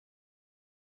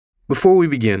Before we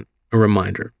begin, a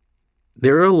reminder.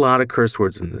 There are a lot of curse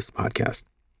words in this podcast,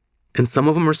 and some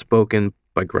of them are spoken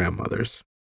by grandmothers.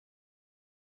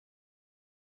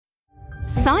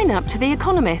 Sign up to The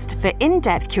Economist for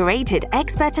in-depth curated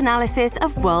expert analysis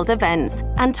of world events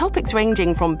and topics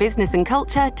ranging from business and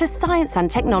culture to science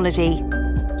and technology.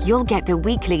 You'll get the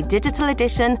weekly digital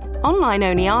edition,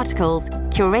 online-only articles,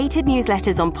 curated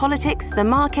newsletters on politics, the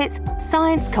markets,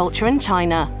 science, culture and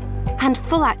China, and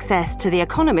full access to The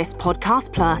Economist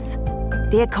Podcast Plus.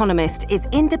 The Economist is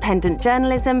independent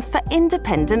journalism for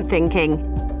independent thinking.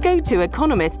 Go to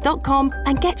economist.com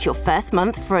and get your first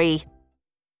month free.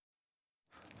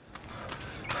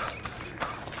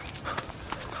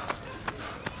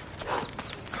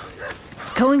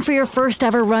 Going for your first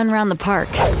ever run around the park.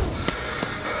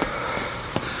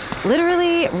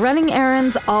 Literally running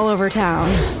errands all over town.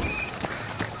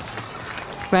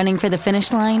 Running for the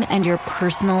finish line and your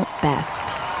personal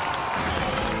best.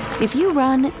 If you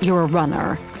run, you're a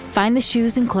runner. Find the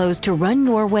shoes and clothes to run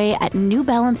your way at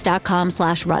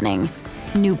newbalance.com/running.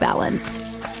 New Balance.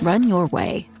 Run your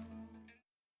way.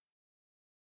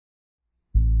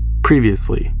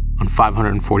 Previously on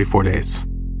 544 Days.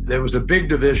 There was a big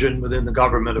division within the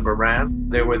government of Iran.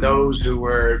 There were those who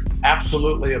were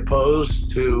absolutely opposed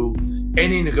to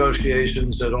any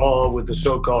negotiations at all with the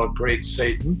so-called Great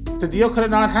Satan. The deal could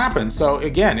have not happened. So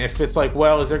again, if it's like,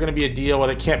 well, is there going to be a deal? Well,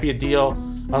 there can't be a deal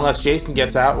unless Jason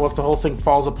gets out. Well, if the whole thing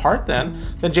falls apart then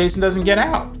Jason doesn't get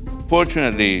out.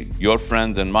 Fortunately, your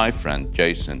friend and my friend,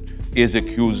 Jason, is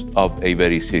accused of a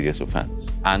very serious offense.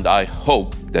 And I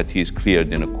hope that he's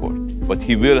cleared in a court. But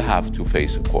he will have to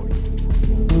face a court.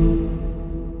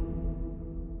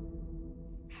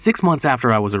 6 months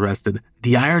after I was arrested,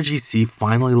 the IRGC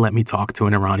finally let me talk to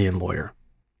an Iranian lawyer.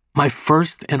 My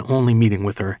first and only meeting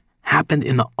with her happened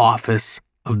in the office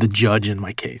of the judge in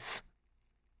my case.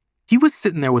 He was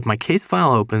sitting there with my case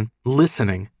file open,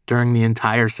 listening during the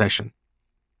entire session.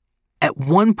 At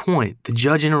one point, the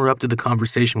judge interrupted the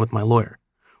conversation with my lawyer.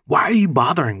 "Why are you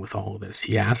bothering with all of this?"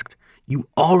 he asked. "You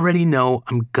already know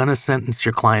I'm gonna sentence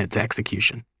your client to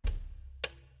execution."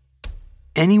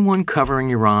 Anyone covering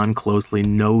Iran closely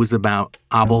knows about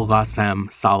Abolghasem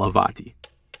Salavati.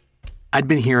 I'd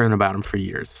been hearing about him for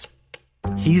years.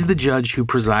 He's the judge who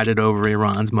presided over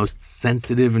Iran's most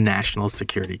sensitive national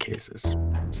security cases.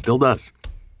 Still does.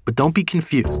 But don't be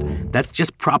confused. That's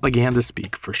just propaganda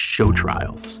speak for show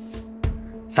trials.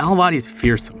 Salavati's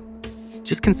fearsome.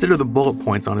 Just consider the bullet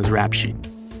points on his rap sheet.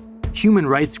 Human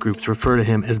rights groups refer to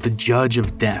him as the judge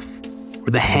of death,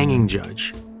 or the hanging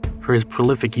judge, for his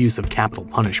prolific use of capital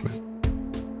punishment.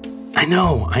 I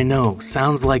know,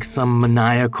 sounds like some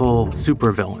maniacal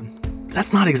supervillain.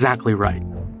 That's not exactly right.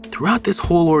 Throughout this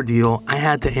whole ordeal, I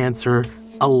had to answer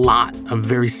a lot of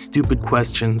very stupid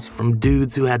questions from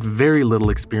dudes who had very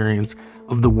little experience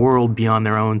of the world beyond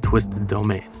their own twisted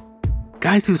domain.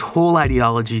 Guys whose whole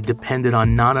ideology depended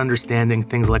on not understanding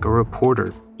things like a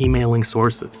reporter emailing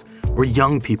sources or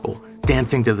young people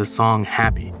dancing to the song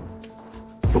Happy.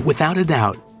 But without a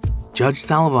doubt, Judge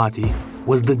Salavati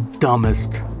was the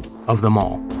dumbest of them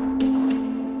all.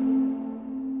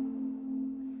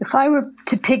 If I were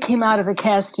to pick him out of a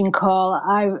casting call,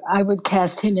 I would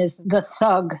cast him as the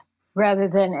thug rather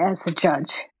than as a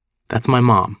judge. That's my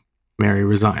mom, Mary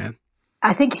Rezaian.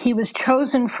 I think he was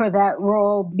chosen for that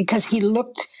role because he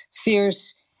looked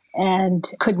fierce and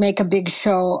could make a big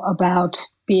show about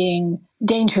being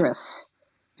dangerous.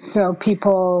 So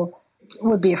people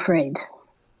would be afraid.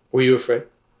 Were you afraid?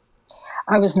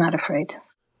 I was not afraid.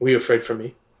 Were you afraid for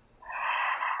me?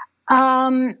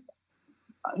 I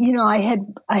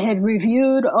had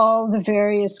reviewed all the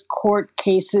various court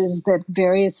cases that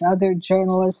various other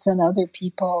journalists and other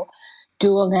people,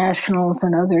 dual nationals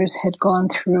and others, had gone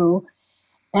through.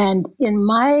 And in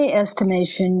my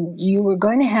estimation, you were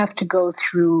going to have to go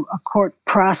through a court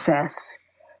process,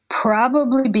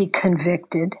 probably be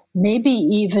convicted, maybe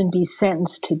even be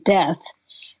sentenced to death,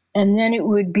 and then it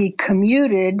would be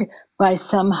commuted by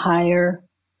some higher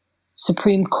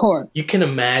Supreme Court. You can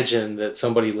imagine that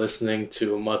somebody listening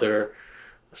to a mother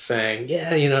saying,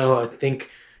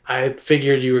 I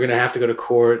figured you were going to have to go to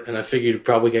court, and I figured you'd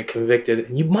probably get convicted,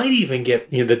 and you might even get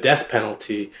the death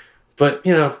penalty. But,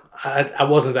 I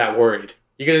wasn't that worried.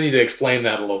 You're going to need to explain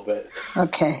that a little bit.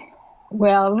 Okay.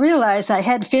 Well, realize I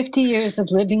had 50 years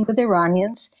of living with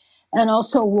Iranians and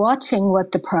also watching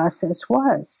what the process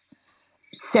was.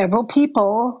 Several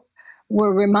people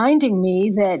were reminding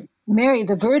me that, Mary,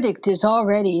 the verdict is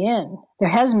already in. There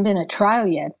hasn't been a trial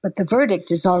yet, but the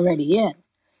verdict is already in.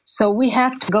 So we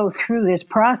have to go through this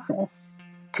process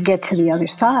to get to the other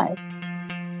side.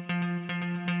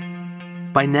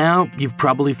 By now, you've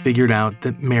probably figured out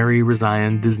that Mary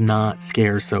Rezaian does not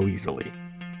scare so easily.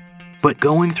 But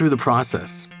going through the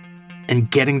process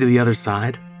and getting to the other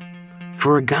side,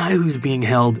 for a guy who's being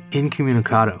held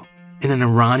incommunicado in an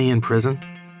Iranian prison,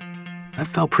 that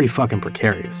felt pretty fucking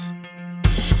precarious.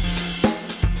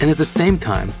 And at the same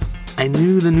time, I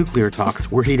knew the nuclear talks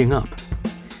were heating up.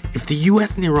 If the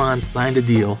US and Iran signed a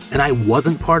deal and I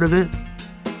wasn't part of it,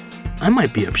 I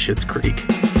might be up Schitt's Creek.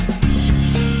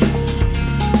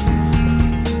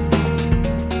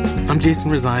 I'm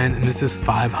Jason Rezaian, and this is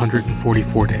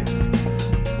 544 Days.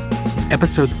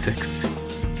 Episode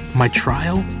 6, my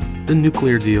trial, the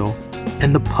nuclear deal,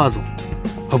 and the puzzle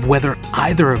of whether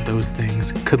either of those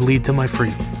things could lead to my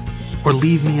freedom or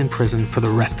leave me in prison for the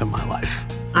rest of my life.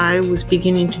 I was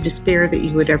beginning to despair that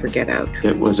you would ever get out.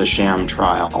 It was a sham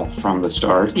trial from the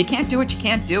start. You can't do it, you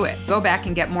can't do it. Go back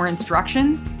and get more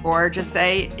instructions, or just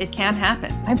say it can't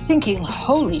happen. I'm thinking,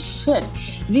 holy shit,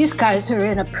 these guys are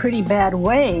in a pretty bad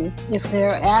way if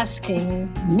they're asking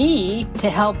me to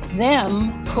help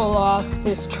them pull off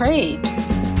this trade.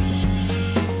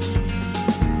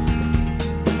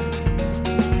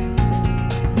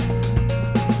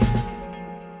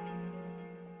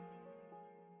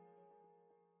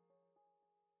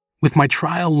 With my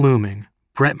trial looming,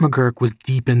 Brett McGurk was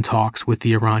deep in talks with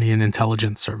the Iranian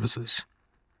intelligence services.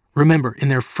 Remember, in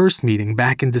their first meeting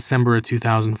back in December of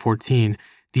 2014,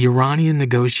 the Iranian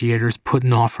negotiators put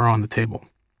an offer on the table.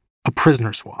 A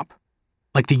prisoner swap,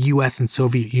 like the US and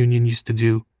Soviet Union used to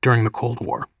do during the Cold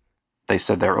War. They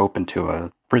said they're open to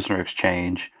a prisoner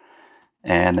exchange,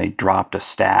 and they dropped a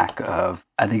stack of,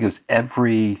 I think it was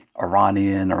every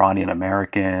Iranian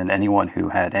American, anyone who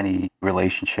had any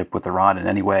relationship with Iran in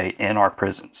any way in our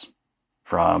prisons,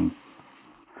 from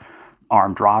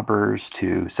armed robbers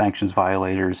to sanctions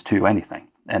violators to anything.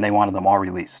 And they wanted them all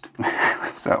released.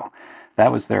 So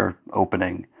that was their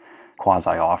opening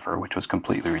quasi-offer, which was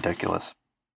completely ridiculous.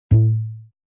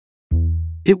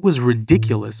 It was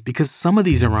ridiculous because some of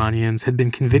these Iranians had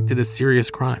been convicted of serious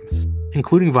crimes,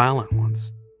 including violent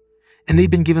ones. And they'd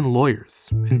been given lawyers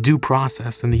and due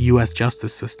process in the US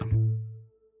justice system.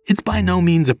 It's by no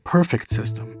means a perfect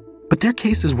system, but their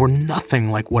cases were nothing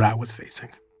like what I was facing.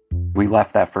 We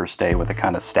left that first day with a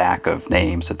kind of stack of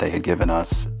names that they had given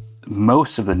us.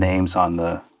 Most of the names on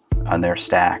their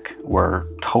stack were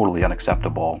totally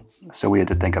unacceptable, so we had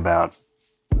to think about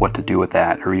what to do with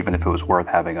that, or even if it was worth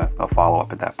having a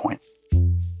follow-up at that point.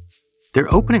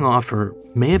 Their opening offer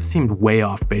may have seemed way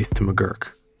off base to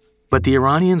McGurk, but the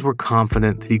Iranians were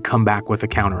confident that he'd come back with a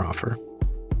counteroffer.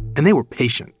 And they were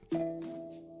patient.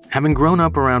 Having grown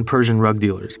up around Persian rug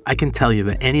dealers, I can tell you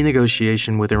that any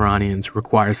negotiation with Iranians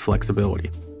requires flexibility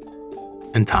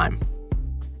and time.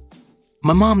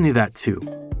 My mom knew that too,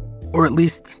 or at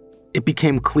least it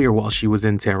became clear while she was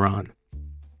in Tehran.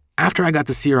 After I got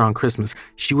to see her on Christmas,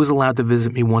 she was allowed to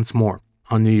visit me once more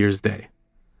on New Year's Day.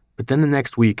 But then the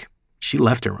next week, she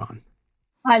left Iran.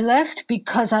 I left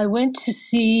because I went to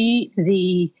see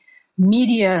the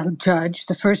media judge,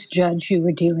 the first judge you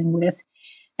were dealing with,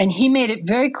 and he made it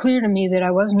very clear to me that I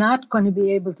was not going to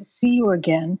be able to see you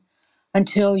again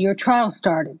until your trial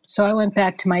started. So I went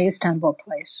back to my Istanbul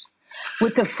place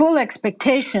with the full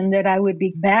expectation that I would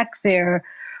be back there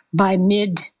by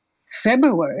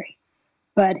mid-February.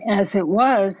 But as it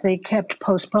was, they kept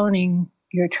postponing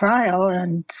your trial,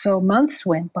 and so months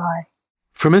went by.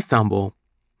 From Istanbul,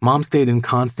 Mom stayed in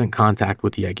constant contact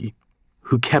with Yegi,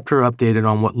 who kept her updated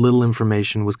on what little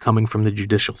information was coming from the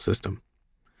judicial system.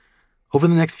 Over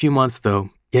the next few months, though,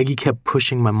 Yegi kept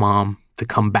pushing my mom to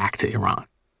come back to Iran.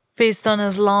 Based on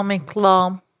Islamic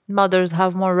law, mothers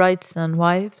have more rights than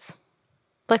wives.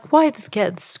 Like, wives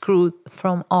get screwed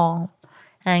from all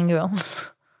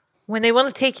angles. When they want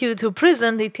to take you to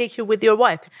prison, they take you with your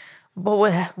wife.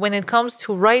 But when it comes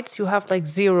to rights, you have like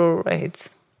zero rights.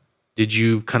 Did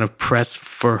you kind of press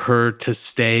for her to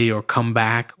stay or come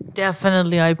back?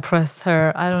 Definitely, I pressed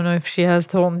her. I don't know if she has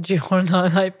told you or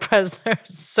not. I pressed her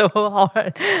so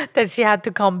hard that she had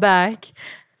to come back.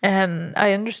 And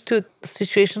I understood the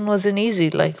situation wasn't easy.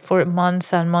 Like, for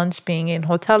months and months being in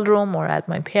hotel room or at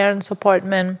my parents'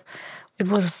 apartment, it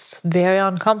was very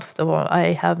uncomfortable.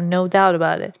 I have no doubt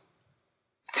about it.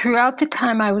 Throughout the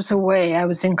time I was away, I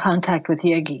was in contact with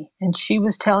Yegi, and she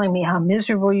was telling me how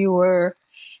miserable you were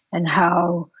and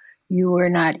how you were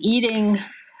not eating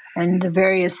and the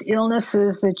various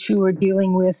illnesses that you were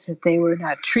dealing with that they were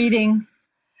not treating.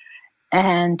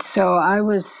 And so I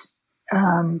was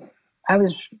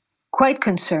quite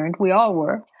concerned. We all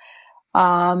were.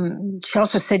 She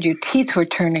also said your teeth were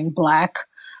turning black.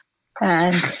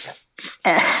 And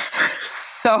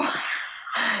so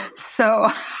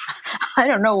I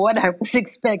don't know what I was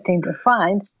expecting to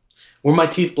find. Were my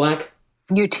teeth black?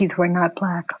 Your teeth were not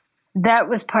black. That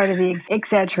was part of the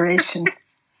exaggeration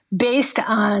based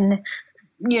on,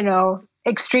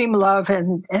 extreme love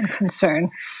and concern.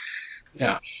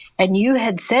 Yeah. And you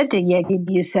had said to Yegi,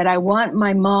 you said, I want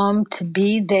my mom to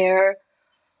be there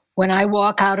when I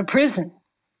walk out of prison.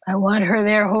 I want her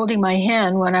there holding my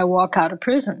hand when I walk out of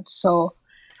prison. So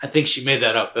I think she made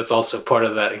that up. That's also part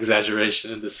of that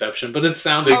exageration and deception. But it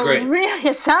sounded great. Really?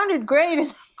 It sounded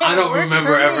great. I don't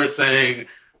remember ever saying,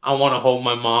 I want to hold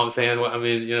my mom's hand. I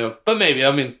mean, but maybe.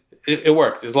 I mean, it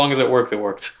worked. As long as it worked, it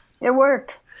worked. It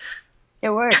worked.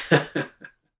 It worked.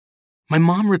 My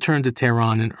mom returned to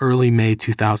Tehran in early May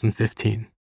 2015.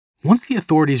 Once the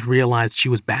authorities realized she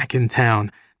was back in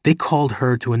town, they called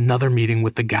her to another meeting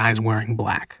with the guys wearing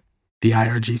black, the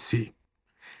IRGC.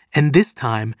 And this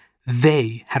time,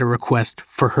 they had a request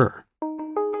for her.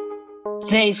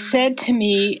 They said to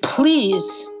me, please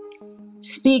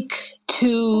speak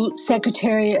to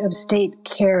Secretary of State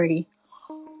Kerry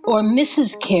or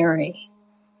Mrs. Kerry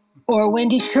or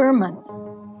Wendy Sherman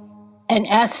and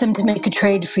ask them to make a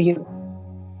trade for you.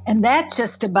 And that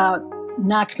just about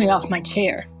knocked me off my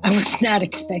chair. I was not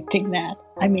expecting that.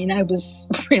 I mean, I was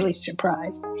really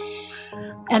surprised.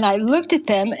 And I looked at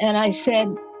them and I said,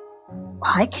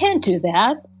 I can't do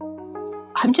that.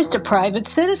 I'm just a private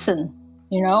citizen.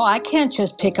 I can't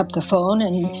just pick up the phone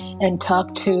and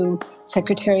talk to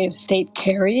Secretary of State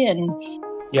Kerry and...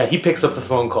 Yeah, he picks up the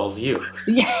phone calls you.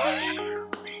 Yeah.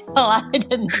 Well, I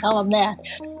didn't tell them that.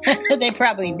 They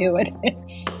probably knew it.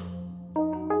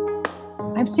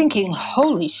 I'm thinking,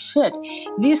 holy shit,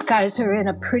 these guys are in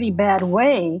a pretty bad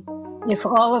way if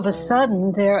all of a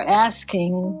sudden they're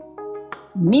asking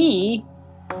me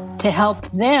to help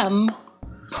them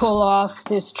pull off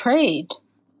this trade.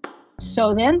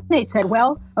 So then they said,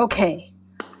 well, okay,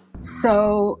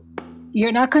 so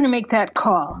you're not going to make that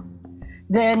call.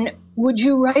 Then would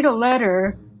you write a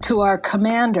letter to our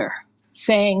commander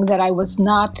saying that I was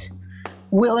not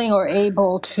willing or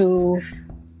able to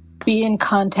be in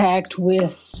contact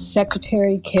with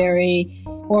Secretary Kerry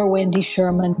or Wendy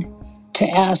Sherman to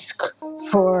ask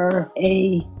for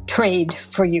a trade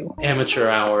for you? Amateur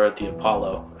hour at the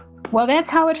Apollo. Well,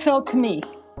 that's how it felt to me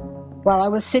while I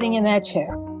was sitting in that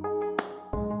chair.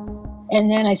 And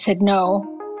then I said, no,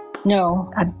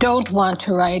 I don't want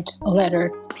to write a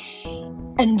letter.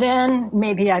 And then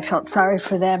maybe I felt sorry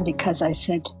for them because I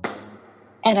said,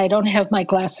 and I don't have my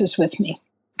glasses with me.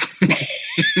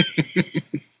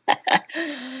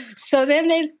 So then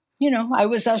they, I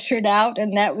was ushered out,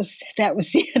 and that was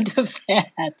the end of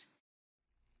that.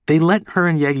 They let her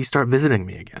and Yegi start visiting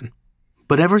me again.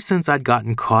 But ever since I'd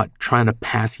gotten caught trying to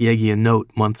pass Yegi a note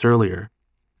months earlier,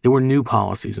 there were new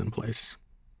policies in place.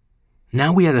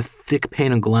 Now we had a thick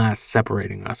pane of glass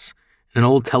separating us, and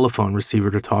an old telephone receiver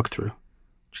to talk through,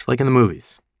 just like in the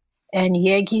movies. And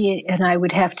Yegi and I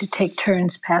would have to take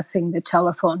turns passing the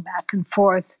telephone back and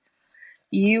forth.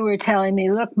 You were telling me,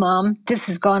 look, Mom, this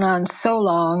has gone on so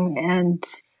long, and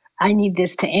I need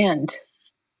this to end.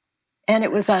 And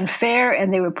it was unfair,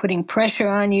 and they were putting pressure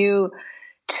on you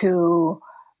to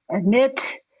admit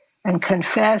and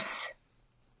confess.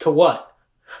 To what?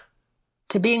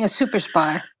 To being a super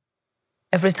spy.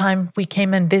 Every time we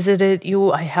came and visited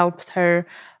you, I helped her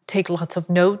take lots of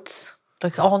notes,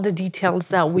 like all the details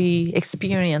that we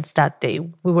experienced that day.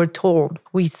 We were told,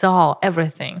 we saw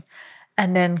everything.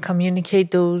 And then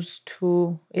communicate those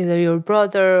to either your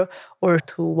brother or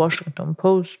to Washington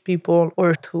Post people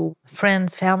or to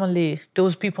friends, family,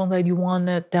 those people that you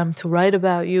wanted them to write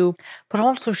about you. But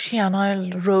also she and I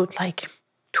wrote like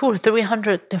 200 or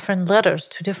 300 different letters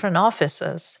to different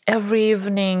offices. Every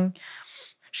evening,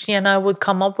 she and I would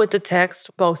come up with the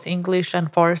text, both English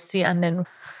and Farsi, and then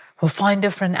we'll find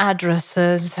different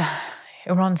addresses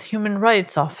around Human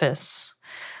Rights Office,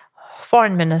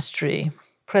 Foreign Ministry,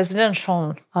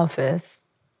 Presidential Office.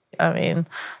 I mean,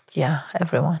 yeah,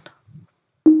 everyone.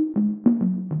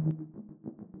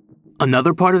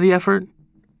 Another part of the effort?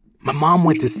 My mom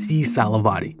went to see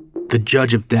Salavati, the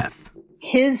judge of death.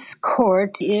 His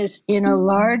court is in a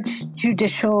large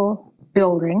judicial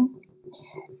building,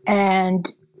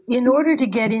 and in order to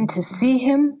get in to see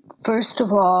him, first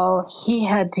of all, he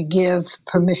had to give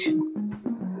permission.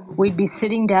 We'd be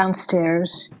sitting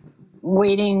downstairs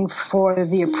waiting for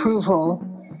the approval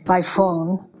by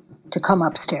phone to come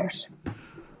upstairs.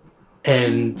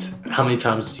 And how many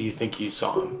times do you think you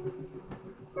saw him?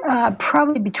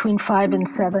 Probably between 5 and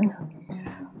 7.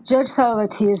 Judge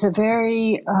Salavati is a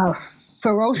very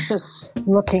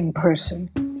ferocious-looking person.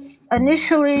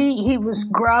 Initially, he was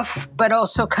gruff, but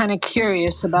also kind of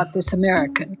curious about this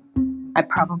American. I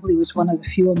probably was one of the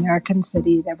few Americans that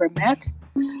he had ever met.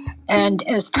 And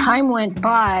as time went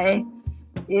by,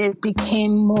 it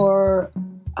became more,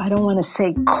 I don't want to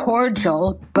say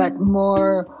cordial, but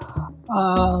more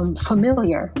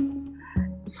familiar.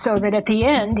 So that at the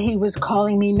end, he was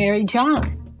calling me Mary John,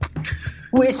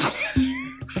 which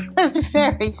was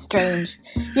very strange.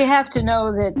 You have to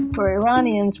know that for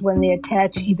Iranians, when they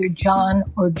attach either John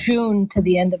or June to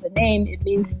the end of a name, it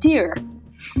means dear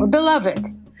or beloved.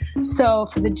 So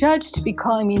for the judge to be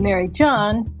calling me Mary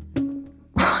John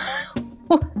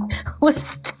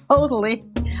was totally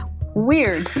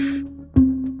weird.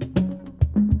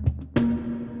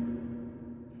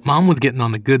 Mom was getting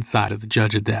on the good side of the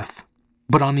judge of death.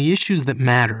 But on the issues that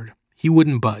mattered, he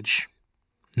wouldn't budge.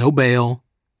 No bail,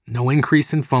 no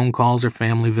increase in phone calls or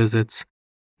family visits,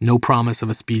 no promise of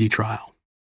a speedy trial.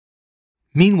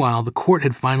 Meanwhile, the court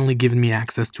had finally given me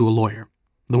access to a lawyer,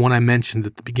 the one I mentioned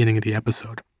at the beginning of the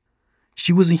episode.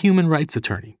 She was a human rights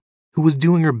attorney who was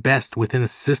doing her best within a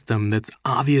system that's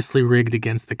obviously rigged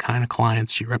against the kind of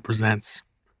clients she represents.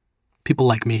 People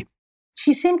like me.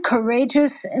 She seemed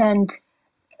courageous and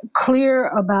clear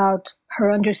about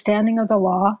her understanding of the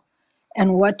law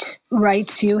and what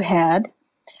rights you had.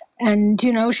 And,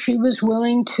 you know, she was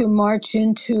willing to march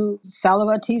into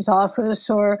Salavati's office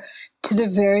or to the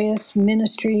various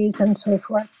ministries and so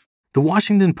forth. The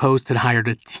Washington Post had hired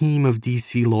a team of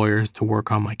D.C. lawyers to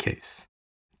work on my case.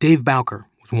 Dave Bowker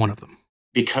was one of them.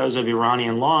 Because of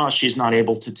Iranian law, she's not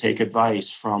able to take advice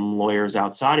from lawyers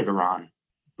outside of Iran.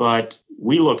 But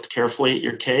we looked carefully at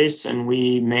your case and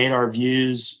we made our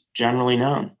views generally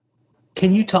known.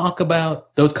 Can you talk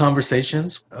about those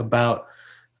conversations, about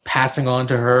passing on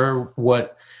to her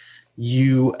what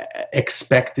you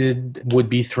expected would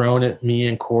be thrown at me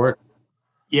in court?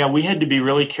 Yeah, we had to be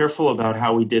really careful about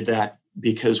how we did that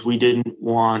because we didn't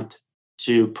want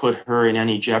to put her in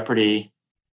any jeopardy.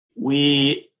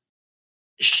 We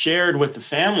shared with the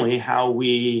family how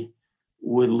we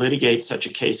would litigate such a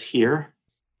case here.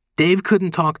 Dave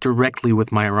couldn't talk directly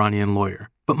with my Iranian lawyer,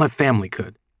 but my family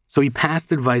could. So he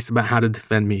passed advice about how to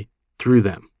defend me through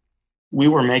them. We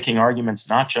were making arguments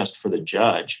not just for the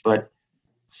judge, but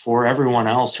for everyone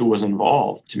else who was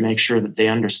involved to make sure that they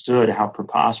understood how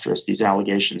preposterous these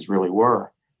allegations really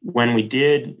were. When we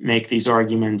did make these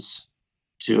arguments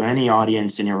to any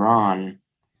audience in Iran,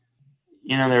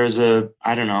 you know, there was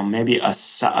maybe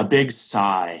a big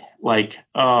sigh, like,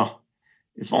 oh,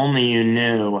 if only you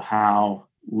knew how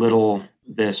little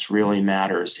this really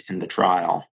matters in the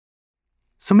trial.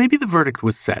 So maybe the verdict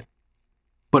was set.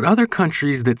 But other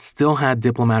countries that still had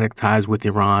diplomatic ties with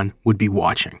Iran would be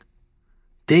watching.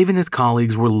 Dave and his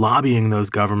colleagues were lobbying those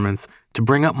governments to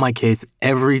bring up my case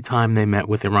every time they met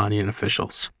with Iranian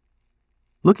officials.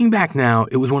 Looking back now,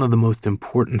 it was one of the most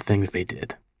important things they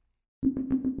did.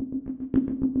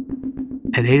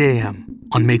 At 8 a.m.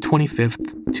 on May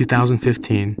 25th,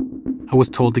 2015, I was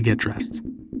told to get dressed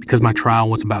because my trial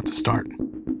was about to start.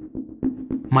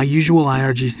 My usual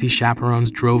IRGC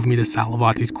chaperones drove me to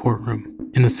Salavati's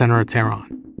courtroom in the center of Tehran.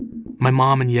 My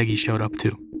mom and Yegi showed up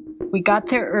too. We got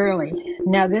there early.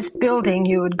 Now, this building,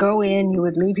 you would go in, you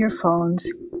would leave your phones,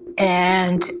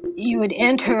 and you would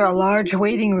enter a large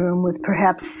waiting room with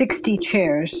perhaps 60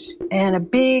 chairs and a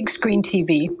big screen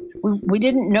TV. We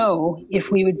didn't know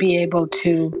if we would be able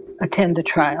to attend the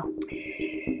trial.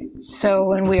 So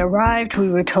when we arrived, we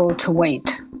were told to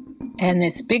wait. And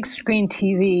this big screen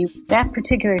TV, that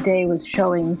particular day was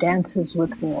showing Dances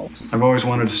with Wolves. I've always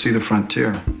wanted to see the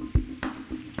frontier.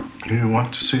 You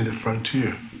want to see the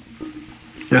frontier?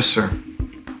 Yes, sir.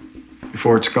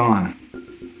 Before it's gone.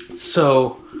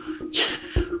 So,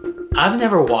 I've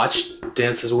never watched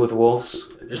Dances with Wolves.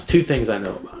 There's two things I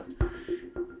know about it.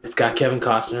 It's got Kevin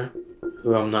Costner,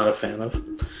 who I'm not a fan of.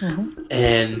 Mm-hmm.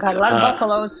 And got a lot of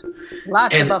buffaloes.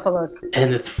 Lots of buffaloes.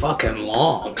 And it's fucking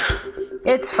long.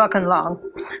 It's fucking long.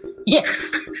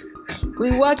 Yes.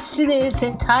 We watched it in its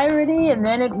entirety, and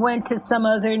then it went to some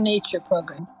other nature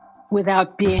program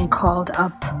without being called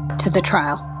up to the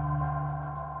trial.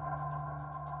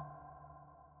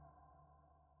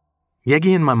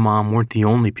 Yegi and my mom weren't the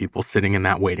only people sitting in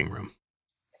that waiting room.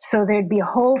 So there'd be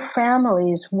whole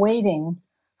families waiting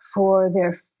for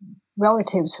their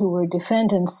relatives who were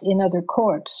defendants in other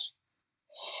courts.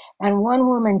 And one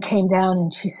woman came down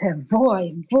and she said,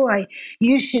 Voy,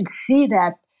 you should see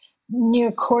that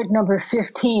near court number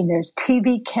 15. There's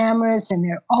TV cameras and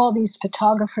there are all these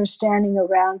photographers standing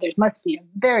around. There must be a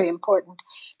very important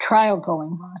trial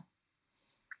going on.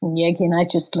 And Yegi and I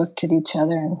just looked at each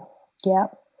other and, yeah,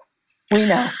 we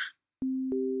know.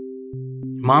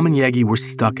 Mom and Yegi were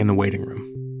stuck in the waiting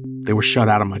room. They were shut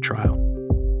out of my trial.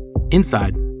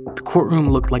 Inside, The courtroom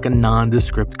looked like a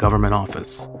nondescript government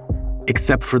office,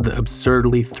 except for the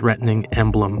absurdly threatening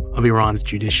emblem of Iran's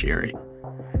judiciary.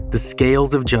 The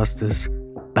scales of justice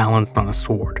balanced on a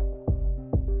sword.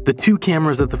 The two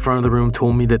cameras at the front of the room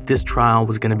told me that this trial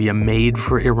was going to be a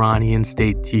made-for-Iranian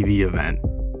state TV event.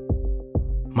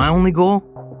 My only goal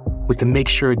was to make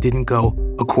sure it didn't go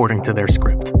according to their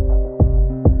script.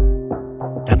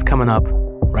 That's coming up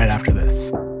right after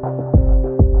this.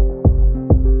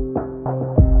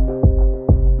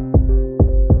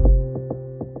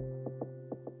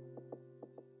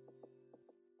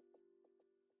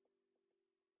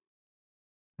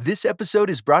 This episode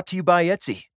is brought to you by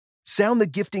Etsy. Sound the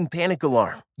gifting panic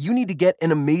alarm. You need to get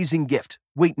an amazing gift.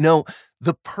 Wait, no,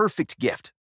 the perfect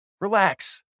gift.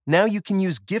 Relax. Now you can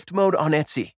use gift mode on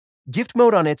Etsy. Gift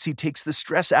mode on Etsy takes the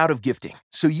stress out of gifting,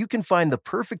 so you can find the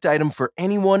perfect item for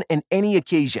anyone and any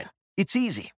occasion. It's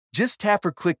easy. Just tap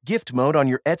or click gift mode on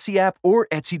your Etsy app or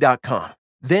Etsy.com.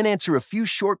 Then answer a few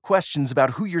short questions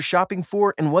about who you're shopping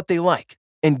for and what they like.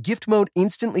 And gift mode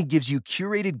instantly gives you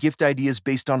curated gift ideas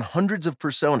based on hundreds of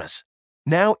personas.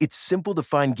 Now it's simple to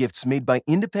find gifts made by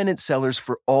independent sellers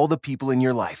for all the people in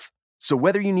your life. So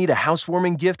whether you need a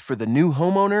housewarming gift for the new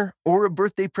homeowner or a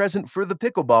birthday present for the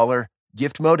pickleballer,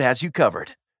 Gift Mode has you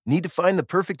covered. Need to find the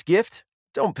perfect gift?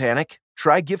 Don't panic.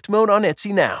 Try Gift Mode on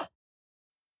Etsy now.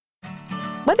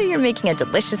 Whether you're making a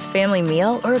delicious family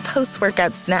meal or a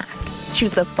post-workout snack,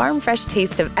 choose the farm-fresh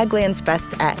taste of Eggland's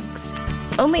Best eggs.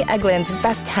 Only Eggland's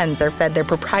best hens are fed their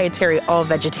proprietary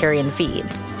all-vegetarian feed.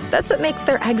 That's what makes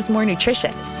their eggs more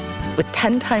nutritious. With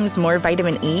 10 times more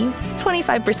vitamin E,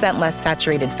 25% less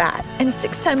saturated fat, and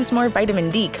 6 times more vitamin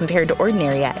D compared to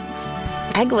ordinary eggs.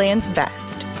 Eggland's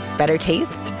Best. Better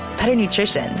taste, better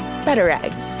nutrition, better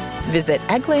eggs. Visit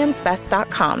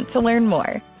egglandsbest.com to learn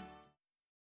more.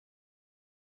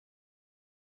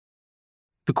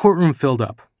 The courtroom filled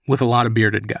up with a lot of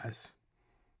bearded guys.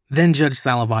 Then Judge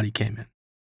Salavati came in,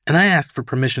 and I asked for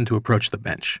permission to approach the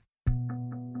bench.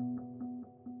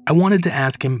 I wanted to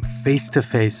ask him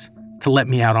face-to-face to let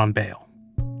me out on bail,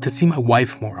 to see my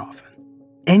wife more often,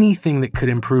 anything that could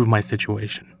improve my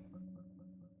situation.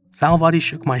 Salavati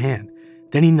shook my hand.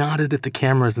 Then he nodded at the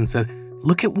cameras and said,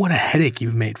 "Look at what a headache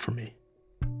you've made for me."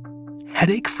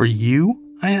 "Headache for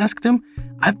you?" I asked him.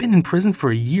 "I've been in prison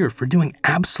for a year for doing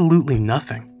absolutely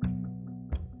nothing."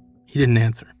 He didn't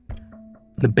answer.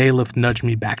 The bailiff nudged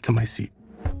me back to my seat.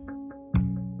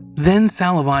 Then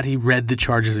Salavati read the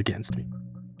charges against me.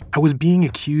 I was being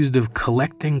accused of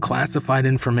collecting classified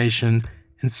information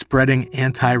and spreading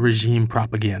anti-regime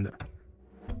propaganda.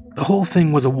 The whole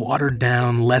thing was a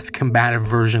watered-down, less combative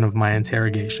version of my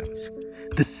interrogations.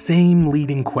 The same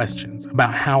leading questions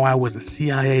about how I was a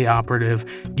CIA operative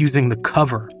using the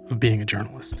cover of being a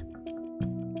journalist.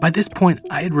 By this point,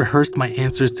 I had rehearsed my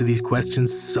answers to these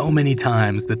questions so many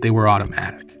times that they were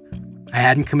automatic. I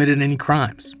hadn't committed any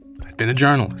crimes. I'd been a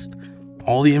journalist.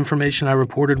 All the information I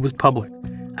reported was public.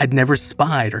 I'd never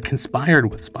spied or conspired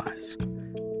with spies.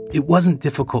 It wasn't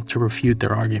difficult to refute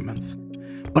their arguments.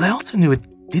 But I also knew it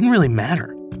didn't really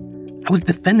matter. I was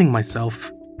defending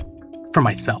myself for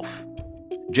myself.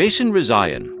 Jason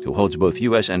Rezaian, who holds both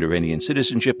U.S. and Iranian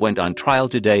citizenship, went on trial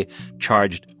today,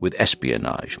 charged with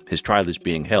espionage. His trial is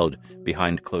being held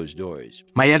behind closed doors.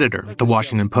 My editor at The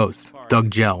Washington Post,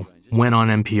 Doug Gell, went on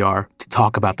NPR to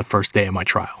talk about the first day of my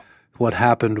trial. What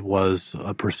happened was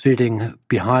a proceeding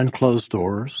behind closed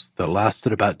doors that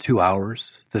lasted about 2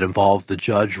 hours, that involved the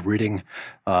judge reading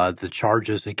the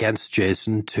charges against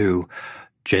Jason to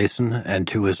Jason and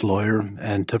to his lawyer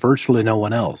and to virtually no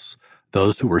one else.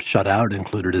 Those who were shut out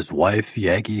included his wife,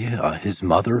 Yegi, his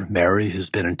mother, Mary,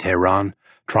 who's been in Tehran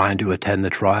trying to attend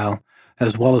the trial,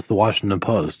 as well as the Washington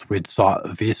Post. We'd sought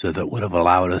a visa that would have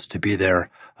allowed us to be there.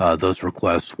 Those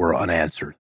requests were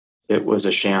unanswered. It was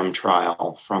a sham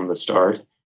trial from the start.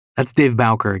 That's Dave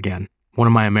Bowker again, one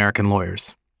of my American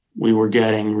lawyers. We were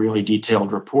getting really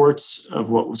detailed reports of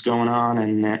what was going on,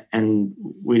 and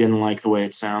we didn't like the way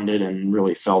it sounded and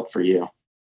really felt for you.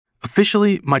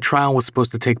 Officially, my trial was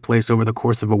supposed to take place over the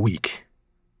course of a week.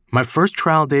 My first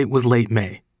trial date was late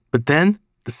May, but then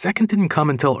the second didn't come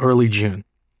until early June.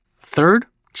 Third,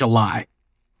 July.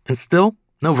 And still,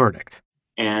 no verdict.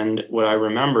 And what I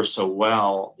remember so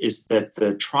well is that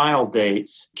the trial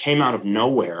dates came out of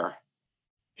nowhere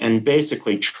and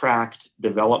basically tracked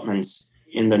developments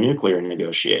in the nuclear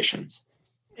negotiations.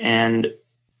 And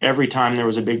every time there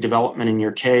was a big development in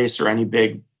your case or any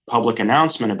big public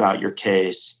announcement about your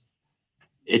case,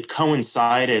 it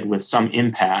coincided with some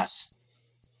impasse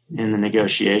in the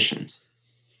negotiations.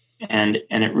 And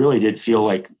it really did feel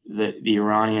like the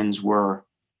Iranians were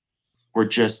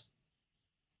just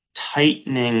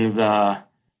tightening the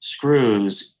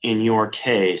screws in your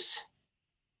case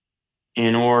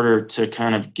in order to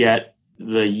kind of get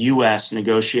the U.S.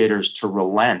 negotiators to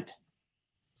relent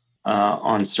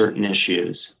on certain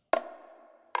issues. It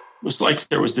was like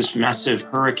there was this massive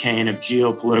hurricane of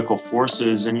geopolitical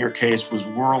forces, and your case was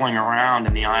whirling around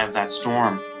in the eye of that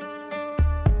storm.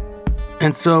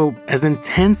 And so, as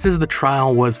intense as the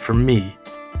trial was for me,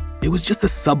 it was just a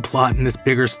subplot in this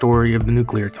bigger story of the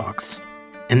nuclear talks.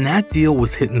 And that deal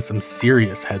was hitting some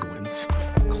serious headwinds.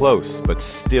 Close, but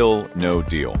still no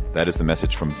deal. That is the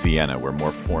message from Vienna, where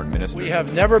more foreign ministers... We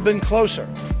have never been closer.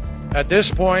 At this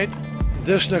point,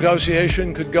 this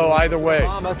negotiation could go either way.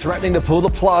 Obama threatening to pull the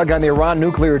plug on the Iran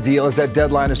nuclear deal as that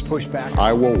deadline is pushed back.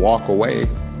 I will walk away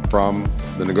from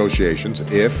the negotiations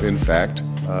if, in fact,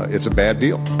 it's a bad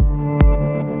deal.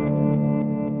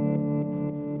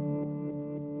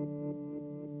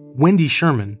 Wendy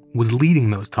Sherman was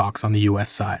leading those talks on the U.S.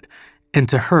 side, and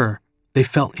to her, they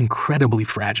felt incredibly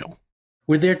fragile.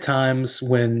 Were there times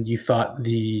when you thought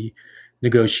the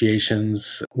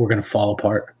negotiations were going to fall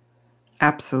apart?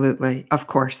 Absolutely. Of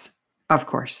course. Of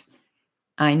course.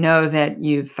 I know that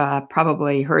you've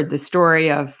probably heard the story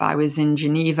of I was in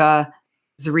Geneva.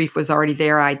 Zarif was already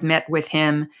there. I'd met with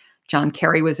him. John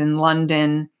Kerry was in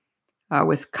London,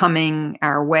 was coming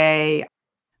our way.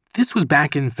 This was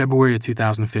back in February of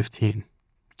 2015.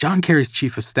 John Kerry's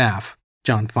chief of staff,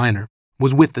 John Feiner,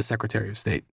 was with the Secretary of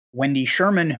State. Wendy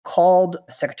Sherman called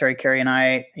Secretary Kerry and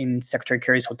I in Secretary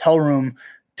Kerry's hotel room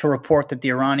to report that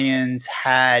the Iranians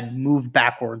had moved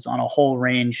backwards on a whole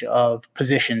range of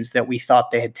positions that we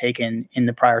thought they had taken in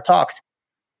the prior talks.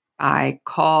 I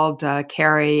called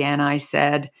Kerry and I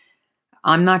said,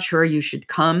 I'm not sure you should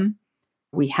come.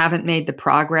 We haven't made the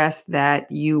progress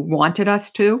that you wanted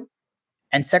us to.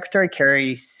 And Secretary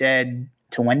Kerry said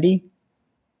to Wendy,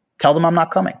 tell them I'm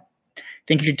not coming. I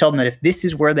think you should tell them that if this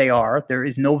is where they are, there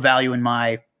is no value in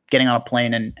my getting on a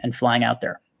plane and flying out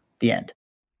there. The end.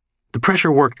 The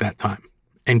pressure worked that time,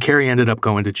 and Kerry ended up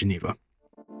going to Geneva.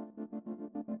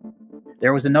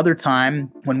 There was another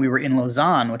time when we were in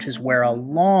Lausanne, which is where a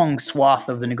long swath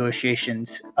of the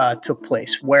negotiations took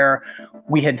place, where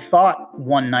we had thought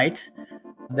one night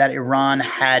that Iran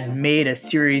had made a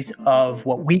series of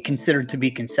what we considered to be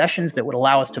concessions that would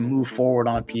allow us to move forward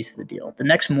on a piece of the deal. The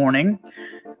next morning,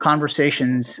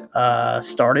 conversations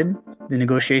started, the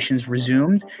negotiations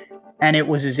resumed, and it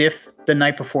was as if the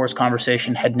night before's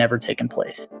conversation had never taken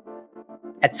place.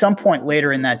 At some point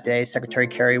later in that day, Secretary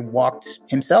Kerry walked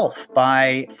himself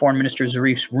by Foreign Minister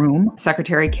Zarif's room.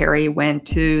 Secretary Kerry went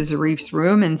to Zarif's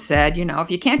room and said, if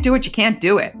you can't do it, you can't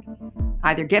do it.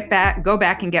 Either go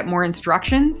back and get more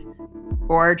instructions,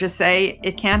 or just say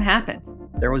it can't happen.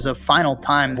 There was a final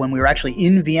time when we were actually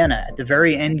in Vienna at the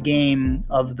very end game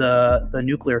of the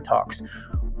nuclear talks,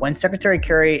 when Secretary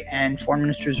Kerry and Foreign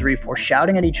Minister Zarif were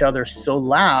shouting at each other so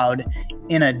loud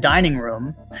in a dining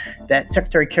room that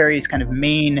Secretary Kerry's kind of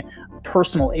main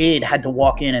personal aide had to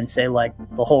walk in and say,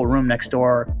 the whole room next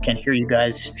door can hear you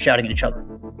guys shouting at each other.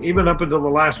 Even up until the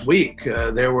last week,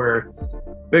 there were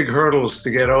big hurdles to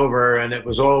get over, and it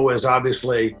was always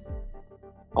obviously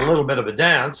a little bit of a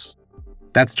dance.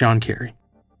 That's John Kerry.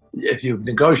 If you've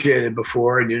negotiated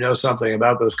before and you know something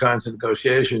about those kinds of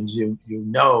negotiations, you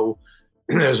know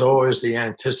there's always the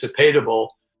anticipatable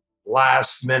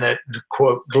last-minute,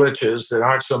 quote, glitches that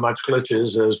aren't so much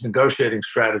glitches as negotiating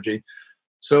strategy.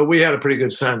 So we had a pretty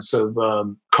good sense of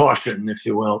caution, if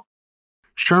you will.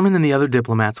 Sherman and the other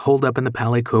diplomats holed up in the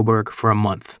Palais Coburg for a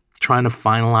month, trying to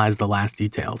finalize the last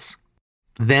details.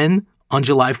 Then, on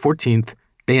July 14th,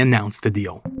 they announced a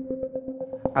deal.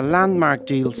 A landmark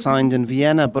deal signed in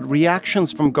Vienna, but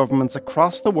reactions from governments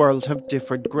across the world have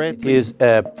differed greatly. It is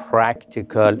a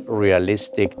practical,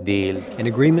 realistic deal. An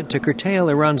agreement to curtail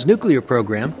Iran's nuclear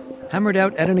program, hammered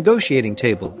out at a negotiating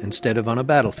table instead of on a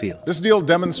battlefield. This deal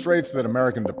demonstrates that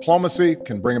American diplomacy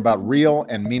can bring about real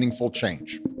and meaningful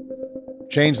change.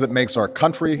 Change that makes our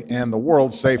country and the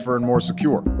world safer and more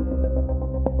secure.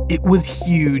 It was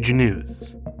huge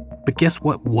news. But guess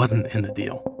what wasn't in the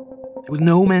deal? There was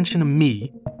no mention of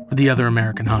me or the other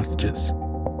American hostages.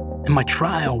 And my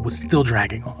trial was still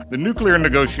dragging on. The nuclear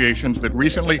negotiations that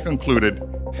recently concluded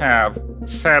have,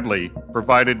 sadly,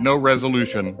 provided no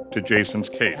resolution to Jason's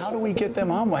case. How do we get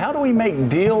them on? How do we make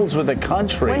deals with a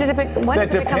country when does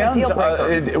it become a deal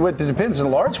breaker? It depends in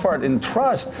large part in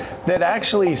trust that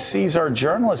actually sees our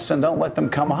journalists and don't let them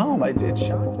come home. It's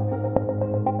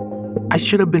shocking. I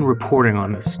should have been reporting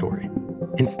on this story.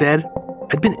 Instead,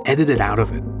 I'd been edited out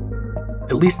of it.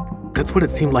 At least, that's what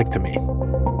it seemed like to me.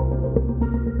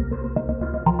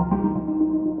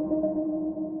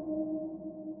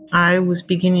 I was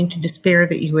beginning to despair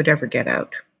that you would ever get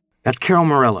out. That's Carol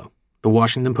Morello, the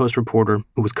Washington Post reporter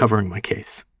who was covering my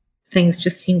case. Things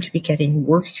just seem to be getting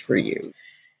worse for you.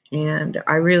 And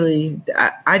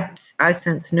I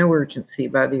sense no urgency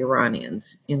by the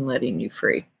Iranians in letting you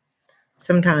free.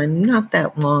 Sometime not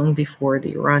that long before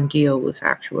the Iran deal was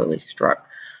actually struck,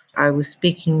 I was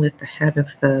speaking with the head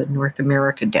of the North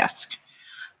America desk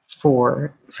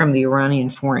from the Iranian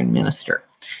foreign minister.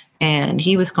 And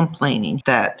he was complaining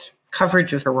that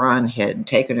coverage of Iran had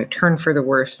taken a turn for the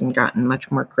worse and gotten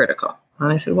much more critical.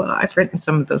 And I said, well, I've written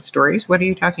some of those stories. What are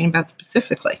you talking about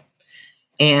specifically?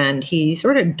 And he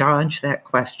sort of dodged that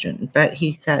question, but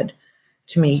he said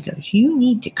to me, he goes, you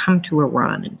need to come to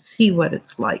Iran and see what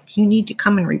it's like. You need to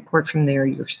come and report from there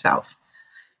yourself.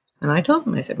 And I told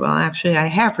him, I said, well, actually, I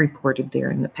have reported there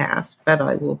in the past, but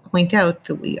I will point out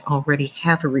that we already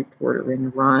have a reporter in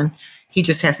Iran. He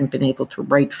just hasn't been able to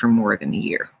write for more than a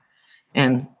year.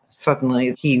 And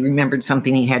suddenly he remembered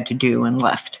something he had to do and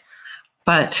left.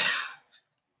 But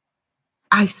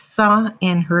I saw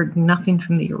and heard nothing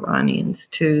from the Iranians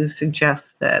to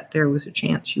suggest that there was a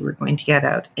chance you were going to get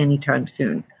out anytime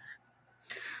soon.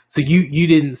 So you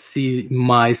didn't see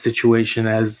my situation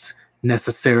as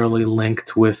necessarily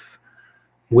linked with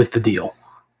the deal?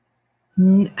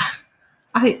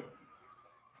 I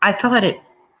thought it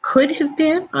could have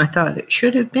been. I thought it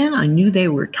should have been. I knew they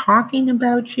were talking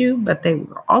about you, but they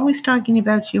were always talking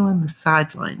about you on the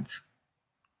sidelines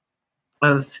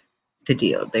of the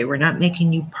deal. They were not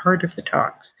making you part of the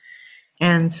talks.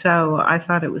 And so I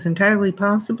thought it was entirely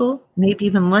possible, maybe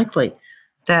even likely,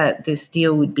 that this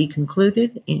deal would be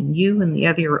concluded and you and the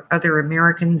other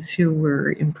Americans who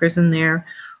were in prison there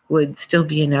would still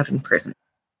be in Evin prison.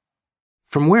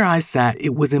 From where I sat,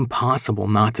 it was impossible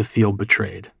not to feel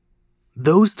betrayed.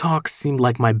 Those talks seemed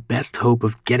like my best hope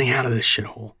of getting out of this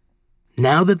shithole.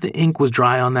 Now that the ink was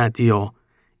dry on that deal,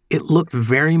 it looked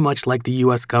very much like the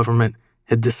U.S. government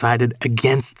had decided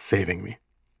against saving me.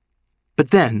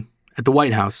 But then, at the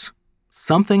White House,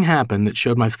 something happened that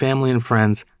showed my family and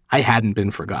friends I hadn't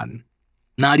been forgotten.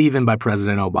 Not even by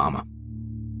President Obama.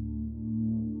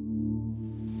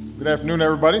 Good afternoon,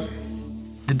 everybody.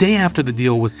 The day after the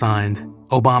deal was signed,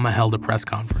 Obama held a press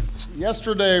conference.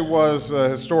 Yesterday was a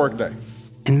historic day.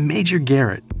 And Major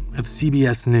Garrett of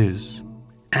CBS News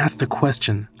asked a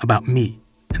question about me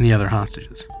and the other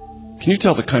hostages. Can you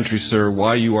tell the country, sir,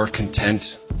 why you are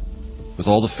content with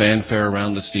all the fanfare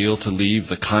around this deal to leave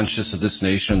the conscience of this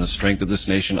nation, the strength of this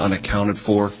nation unaccounted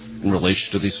for in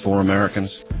relation to these 4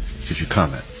 Americans? Could you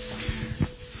comment?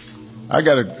 I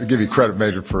got to give you credit,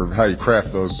 Major, for how you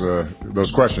craft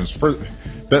those questions. For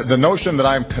the notion that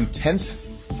I'm content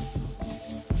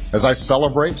as I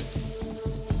celebrate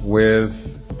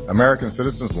with American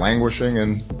citizens languishing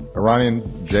in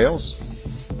Iranian jails.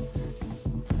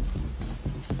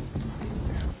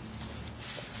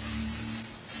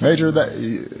 Major,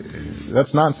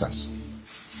 that's nonsense.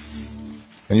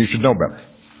 And you should know better.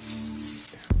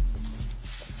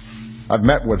 I've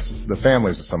met with the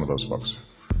families of some of those folks.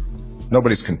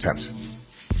 Nobody's content.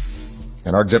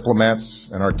 And our diplomats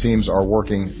and our teams are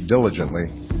working diligently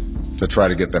to try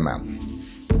to get them out.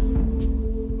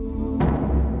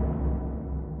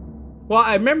 Well,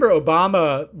 I remember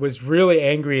Obama was really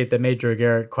angry at the Major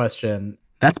Garrett question.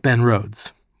 That's Ben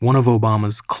Rhodes, one of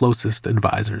Obama's closest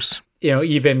advisors.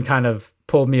 Even kind of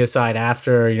pulled me aside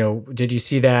after, did you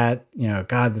see that?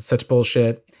 God, that's such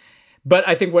bullshit. But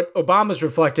I think what Obama's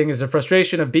reflecting is a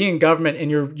frustration of being in government and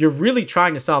you're really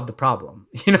trying to solve the problem,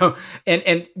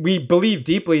 and we believe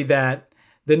deeply that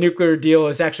the nuclear deal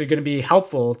is actually going to be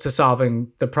helpful to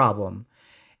solving the problem.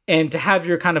 And to have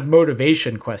your kind of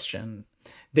motivation question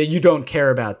that you don't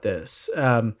care about this,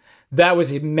 that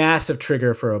was a massive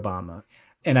trigger for Obama.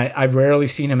 And I've rarely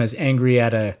seen him as angry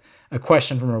at a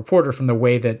question from a reporter from the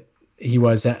way that he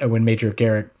was when Major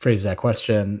Garrett phrased that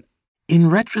question. In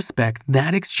retrospect,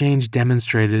 that exchange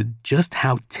demonstrated just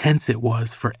how tense it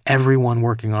was for everyone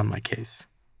working on my case.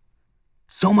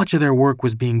 So much of their work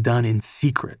was being done in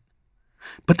secret,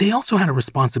 but they also had a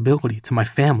responsibility to my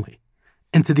family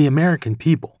and to the American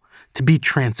people to be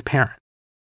transparent.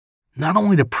 Not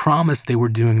only to promise they were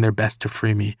doing their best to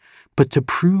free me, but to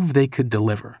prove they could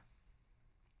deliver.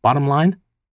 Bottom line,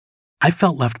 I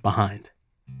felt left behind.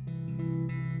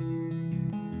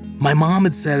 My mom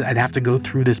had said I'd have to go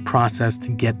through this process to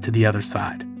get to the other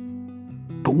side.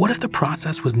 But what if the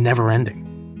process was never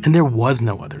ending and there was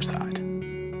no other side?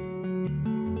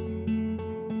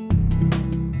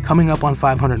 Coming up on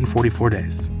 544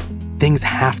 Days, things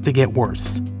have to get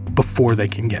worse before they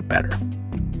can get better.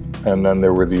 And then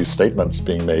there were these statements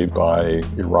being made by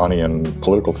Iranian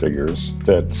political figures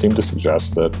that seemed to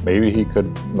suggest that maybe he could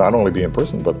not only be in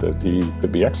prison, but that he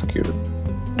could be executed.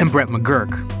 And Brett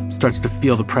McGurk starts to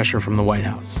feel the pressure from the White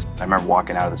House. I remember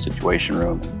walking out of the Situation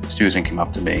Room. Susan came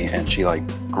up to me and she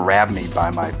grabbed me by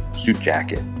my suit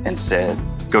jacket and said,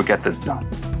 "Go get this done."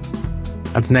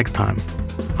 That's next time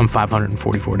on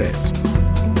 544 Days.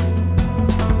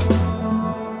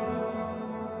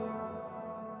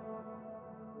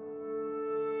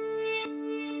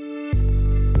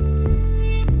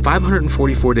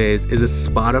 "544 Days" is a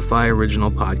Spotify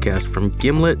original podcast from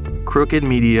Gimlet, Crooked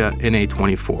Media, and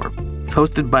A24. It's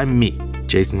hosted by me,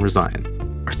 Jason Rezaian.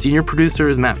 Our senior producer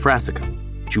is Matt Frasica.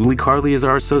 Julie Carley is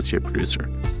our associate producer.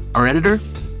 Our editor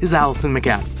is Allison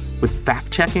McAdam, with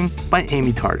fact-checking by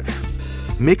Amy Tardif.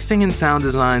 Mixing and sound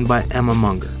design by Emma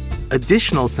Munger.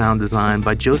 Additional sound design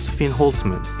by Josephine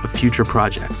Holtzman of Future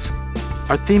Projects.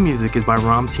 Our theme music is by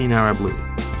Ramteen Arablouei,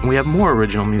 and we have more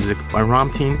original music by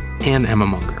Ramteen and Emma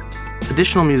Munger.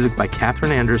 Additional music by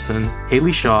Katherine Anderson,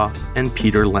 Haley Shaw, and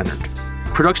Peter Leonard.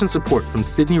 Production support from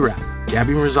Sydney Rapp,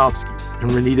 Gabby Mrozovsky,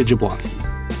 and Renita Jablonski.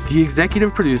 The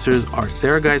executive producers are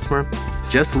Sarah Geismer,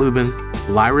 Jess Lubin,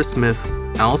 Lyra Smith,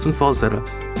 Allison Falzetta,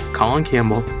 Colin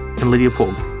Campbell, and Lydia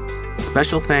Polden.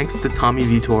 Special thanks to Tommy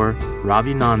Vitor,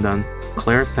 Ravi Nandan,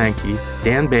 Claire Sankey,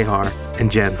 Dan Behar, and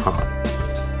Jen Hahn.